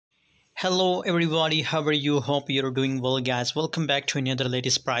Hello everybody, how are you? Hope you're doing well guys. Welcome back to another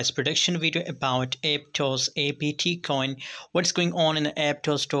latest price prediction video about APTOS APT coin. What's going on in the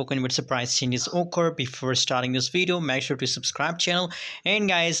APTOS token? What's the price changes occur? Before starting this video, make sure to subscribe channel. And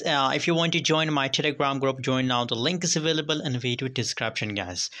guys, if you want to join my Telegram group, join now. The link is available in the video description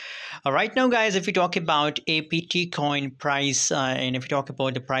guys. Right now guys, if we talk about APT coin price and if we talk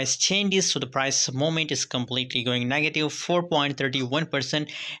about the price changes, so the price moment is completely going negative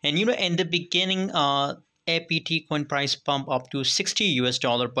 4.31%. And in the beginning APT coin price pump up to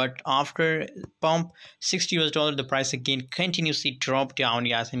 $60, but after pump $60, the price again continuously dropped down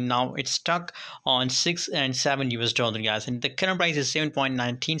guys, and now it's stuck on $6 and $7 guys, and the current price is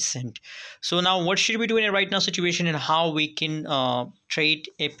 7.19 cent. So now what should we do in a right now situation and how we can trade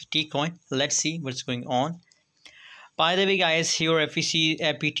APT coin? Let's see what's going on. By the way guys, here if we see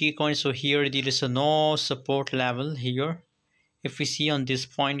APT coin, so here there is a no support level here. If we see on this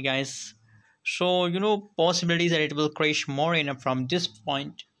point guys, so possibilities that it will crash more from this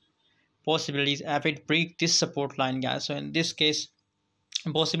point, possibilities if it break this support line guys. So in this case,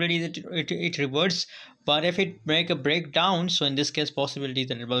 possibility that it reverts, but if it make a breakdown, so in this case possibility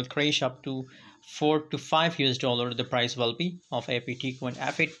that it will crash up to $4 to $5 the price will be of APT coin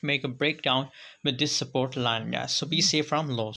if it make a breakdown with this support line guys. So be safe from loss.